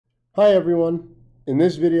Hi everyone! In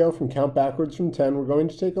this video from Count Backwards from 10, we're going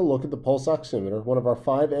to take a look at the pulse oximeter, one of our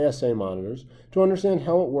 5 ASA monitors, to understand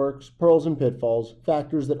how it works, pearls and pitfalls,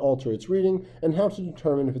 factors that alter its reading, and how to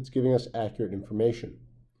determine if it's giving us accurate information.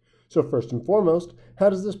 So first and foremost, how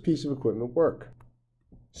does this piece of equipment work?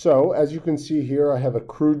 So as you can see here, I have a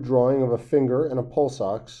crude drawing of a finger and a pulse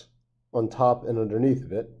ox on top and underneath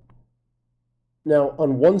of it. Now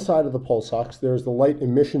on one side of the pulse ox, there's the light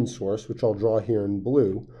emission source, which I'll draw here in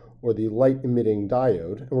blue, or the light emitting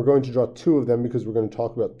diode, and we're going to draw two of them because we're going to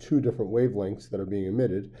talk about two different wavelengths that are being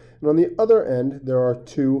emitted. And on the other end, there are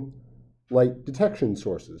two light detection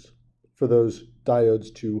sources for those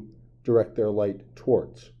diodes to direct their light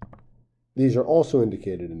towards. These are also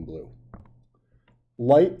indicated in blue.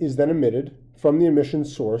 Light is then emitted from the emission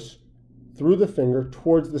source through the finger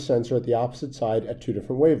towards the sensor at the opposite side at two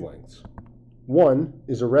different wavelengths. One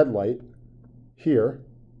is a red light here,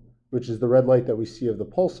 which is the red light that we see of the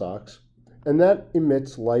pulse ox, and that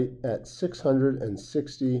emits light at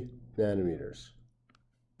 660 nanometers.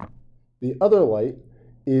 The other light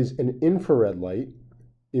is an infrared light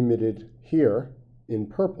emitted here in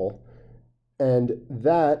purple, and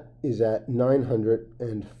that is at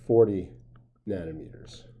 940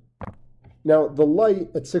 nanometers. Now, the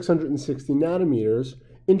light at 660 nanometers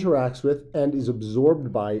interacts with and is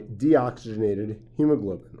absorbed by deoxygenated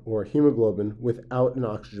hemoglobin, or hemoglobin without an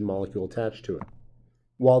oxygen molecule attached to it,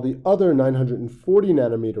 while the other 940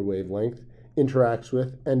 nanometer wavelength interacts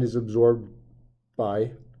with and is absorbed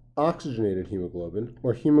by oxygenated hemoglobin,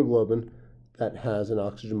 or hemoglobin that has an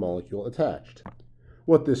oxygen molecule attached.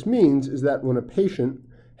 What this means is that when a patient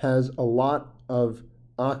has a lot of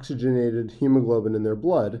oxygenated hemoglobin in their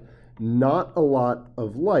blood, not a lot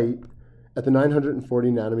of light at the 940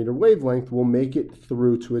 nanometer wavelength will make it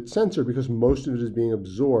through to its sensor because most of it is being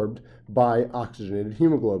absorbed by oxygenated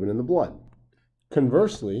hemoglobin in the blood.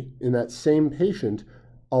 Conversely, in that same patient,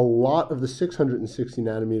 a lot of the 660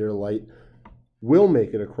 nanometer light will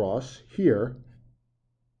make it across here.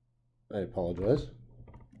 I apologize.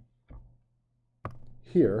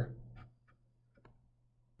 Here,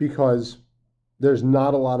 because there's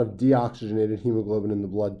not a lot of deoxygenated hemoglobin in the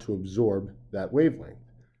blood to absorb that wavelength.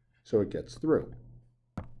 So it gets through.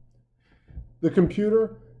 The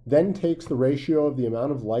computer then takes the ratio of the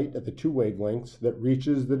amount of light at the two wavelengths that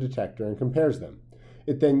reaches the detector and compares them.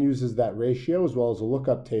 It then uses that ratio as well as a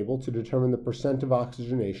lookup table to determine the percent of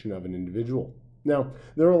oxygenation of an individual. Now,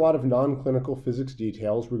 there are a lot of non-clinical physics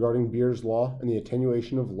details regarding Beer's law and the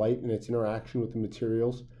attenuation of light and its interaction with the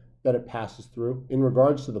materials that it passes through in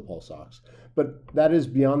regards to the pulse ox, but that is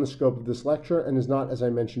beyond the scope of this lecture and is not, as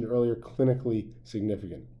I mentioned earlier, clinically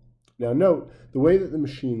significant. Now note, the way that the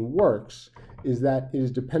machine works is that it is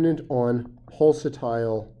dependent on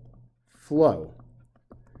pulsatile flow,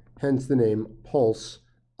 hence the name pulse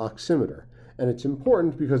oximeter. And it's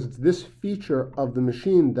important because it's this feature of the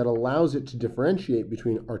machine that allows it to differentiate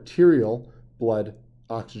between arterial blood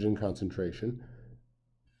oxygen concentration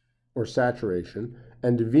or saturation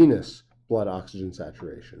and venous blood oxygen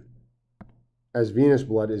saturation, as venous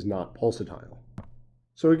blood is not pulsatile.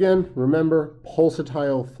 So again, remember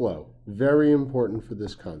pulsatile flow. Very important for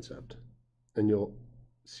this concept, and you'll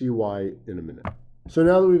see why in a minute. So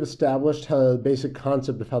now that we've established the basic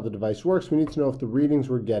concept of how the device works, we need to know if the readings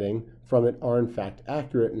we're getting from it are in fact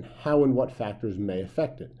accurate and how and what factors may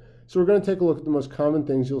affect it. So we're going to take a look at the most common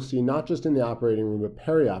things you'll see not just in the operating room but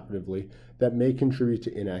perioperatively that may contribute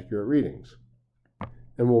to inaccurate readings.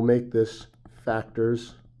 And we'll make this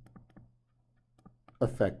factors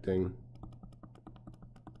affecting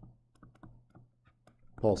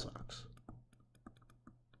pulse ox.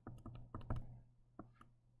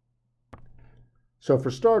 So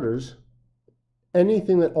for starters,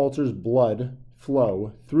 anything that alters blood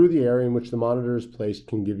flow through the area in which the monitor is placed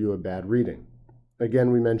can give you a bad reading.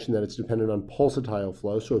 Again, we mentioned that it's dependent on pulsatile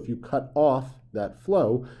flow, so if you cut off that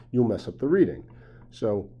flow, you'll mess up the reading.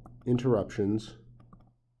 So interruptions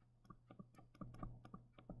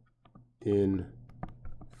in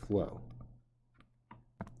flow.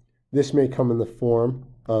 This may come in the form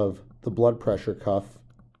of the blood pressure cuff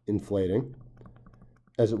inflating,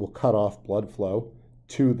 as it will cut off blood flow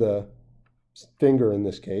to the finger in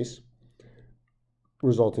this case,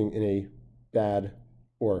 resulting in a bad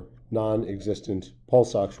or non-existent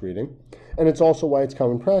pulse ox reading. And it's also why it's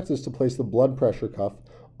common practice to place the blood pressure cuff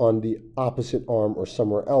on the opposite arm or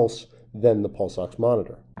somewhere else than the pulse ox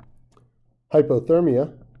monitor.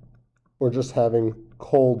 Hypothermia, or just having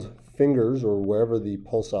cold fingers or wherever the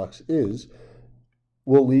pulse ox is,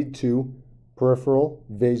 will lead to peripheral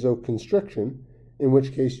vasoconstriction, in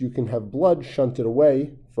which case you can have blood shunted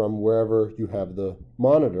away from wherever you have the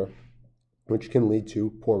monitor which can lead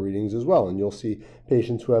to poor readings as well. And you'll see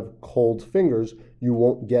patients who have cold fingers, you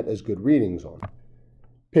won't get as good readings on.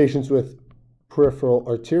 Patients with peripheral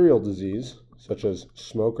arterial disease, such as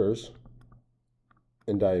smokers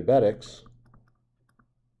and diabetics,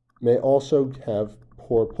 may also have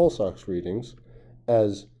poor pulse ox readings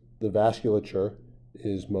as the vasculature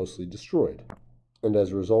is mostly destroyed, and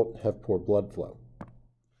as a result have poor blood flow.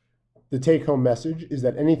 The take-home message is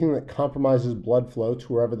that anything that compromises blood flow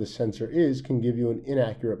to wherever the sensor is can give you an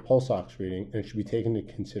inaccurate pulse ox reading, and it should be taken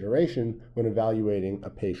into consideration when evaluating a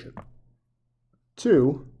patient.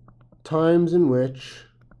 2. Times in which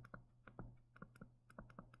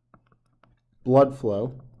blood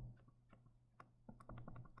flow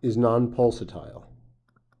is non-pulsatile,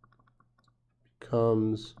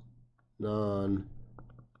 becomes non-pulsatile,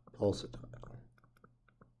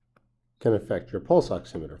 can affect your pulse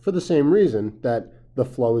oximeter for the same reason that the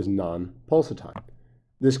flow is non-pulsatile.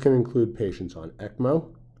 This can include patients on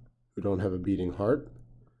ECMO who don't have a beating heart,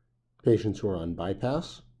 patients who are on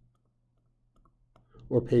bypass,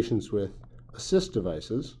 or patients with assist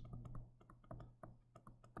devices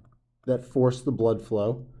that force the blood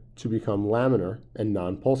flow to become laminar and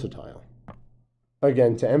non-pulsatile.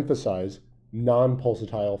 Again, to emphasize,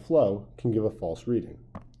 non-pulsatile flow can give a false reading.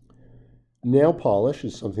 Nail polish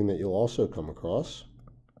is something that you'll also come across.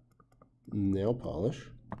 Nail polish.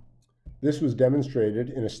 This was demonstrated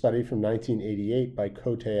in a study from 1988 by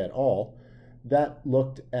Cote et al. That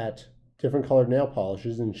looked at different colored nail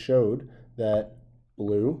polishes and showed that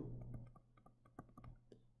blue,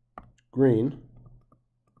 green,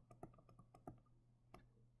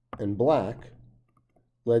 and black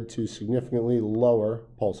led to significantly lower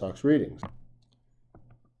pulse ox readings.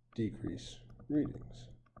 Decrease readings.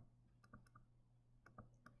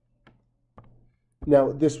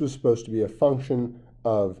 Now, this was supposed to be a function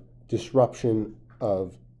of disruption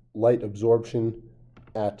of light absorption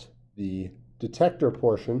at the detector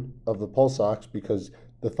portion of the pulse ox, because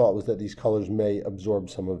the thought was that these colors may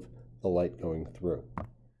absorb some of the light going through.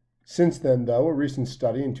 Since then, though, a recent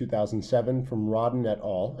study in 2007 from Rodden et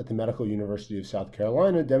al. At the Medical University of South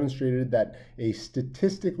Carolina demonstrated that a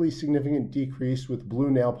statistically significant decrease with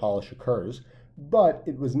blue nail polish occurs, but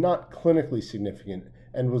it was not clinically significant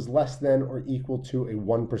and was less than or equal to a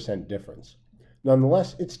 1% difference.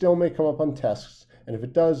 Nonetheless, it still may come up on tests, and if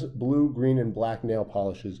it does, blue, green, and black nail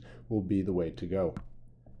polishes will be the way to go.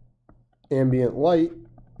 Ambient light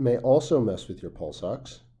may also mess with your pulse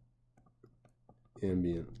ox.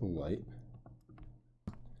 Ambient light.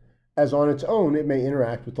 As on its own, it may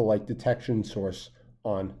interact with the light detection source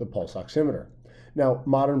on the pulse oximeter. Now,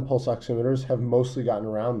 modern pulse oximeters have mostly gotten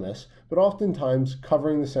around this, but oftentimes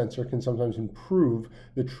covering the sensor can sometimes improve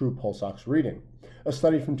the true pulse ox reading. A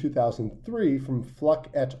study from 2003 from Fluck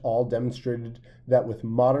et al. Demonstrated that with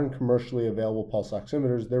modern commercially available pulse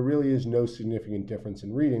oximeters, there really is no significant difference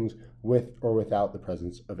in readings with or without the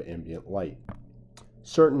presence of ambient light.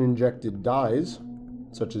 Certain injected dyes,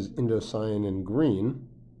 such as indocyanin green,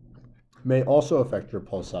 may also affect your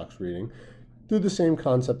pulse ox reading through the same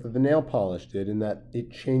concept that the nail polish did, in that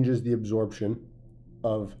it changes the absorption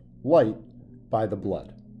of light by the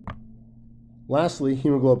blood. Lastly,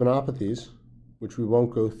 hemoglobinopathies, which we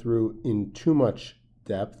won't go through in too much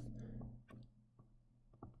depth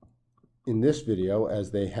in this video,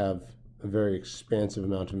 as they have a very expansive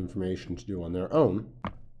amount of information to do on their own.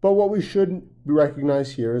 But what we should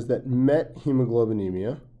recognize here is that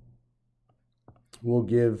methemoglobinemia will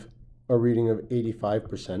give a reading of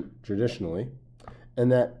 85% traditionally, and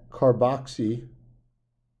that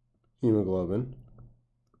carboxyhemoglobin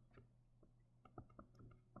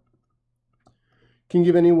can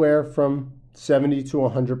give anywhere from 70 to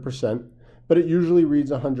 100%, but it usually reads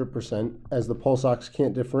 100% as the pulse ox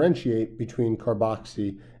can't differentiate between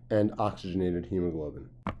carboxy and oxygenated hemoglobin.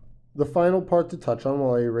 The final part to touch on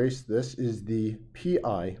while I erase this is the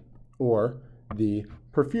PI, or the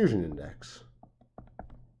perfusion index.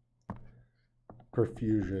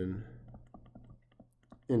 Perfusion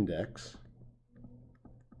index,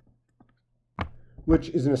 which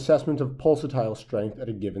is an assessment of pulsatile strength at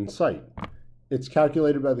a given site. It's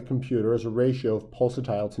calculated by the computer as a ratio of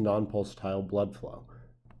pulsatile to non-pulsatile blood flow.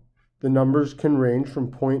 The numbers can range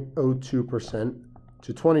from 0.02%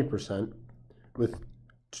 to 20%, with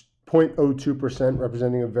 0.02%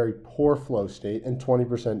 representing a very poor flow state and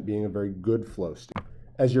 20% being a very good flow state.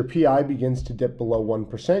 As your PI begins to dip below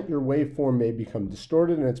 1%, your waveform may become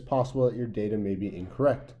distorted, and it's possible that your data may be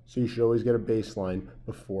incorrect. So you should always get a baseline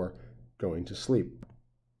before going to sleep.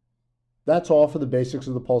 That's all for the basics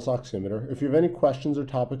of the pulse oximeter. If you have any questions or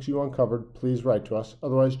topics you want covered, please write to us.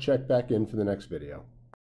 Otherwise, check back in for the next video.